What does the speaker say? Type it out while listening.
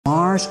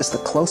Mars is the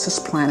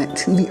closest planet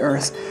to the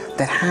Earth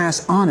that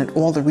has on it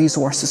all the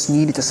resources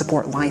needed to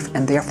support life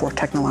and therefore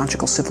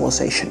technological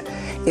civilization.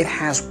 It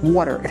has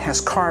water, it has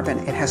carbon,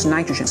 it has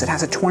nitrogen, it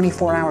has a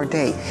 24-hour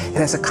day, it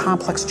has a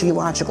complex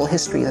geological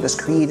history that has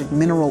created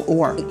mineral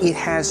ore, it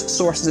has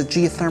sources of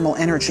geothermal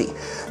energy.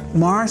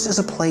 Mars is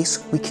a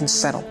place we can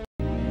settle.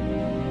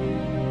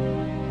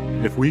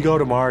 If we go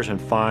to Mars and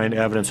find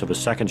evidence of a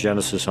second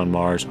genesis on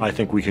Mars, I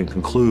think we can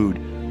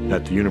conclude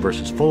that the universe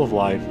is full of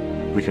life.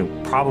 We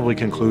can probably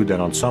conclude that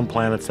on some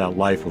planets that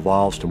life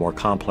evolves to more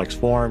complex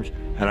forms,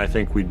 and I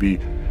think we'd be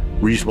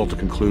reasonable to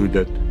conclude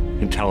that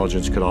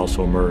intelligence could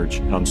also emerge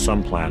on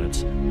some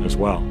planets as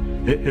well.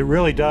 It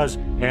really does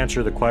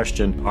answer the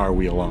question, are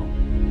we alone?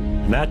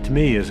 And that to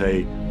me is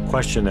a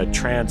question that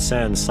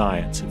transcends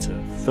science. It's a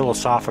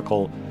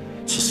philosophical,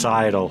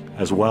 societal,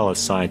 as well as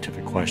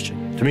scientific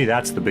question. To me,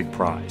 that's the big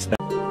prize. The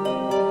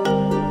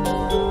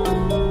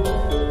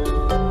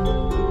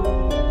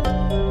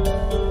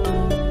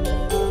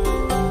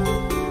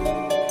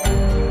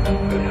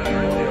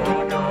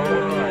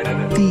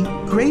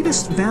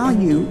greatest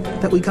value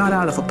that we got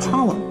out of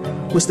Apollo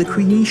was the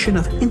creation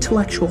of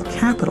intellectual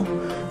capital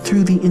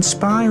through the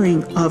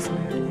inspiring of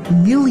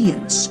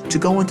millions to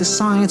go into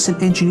science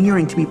and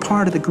engineering to be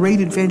part of the great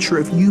adventure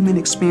of human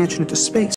expansion into space.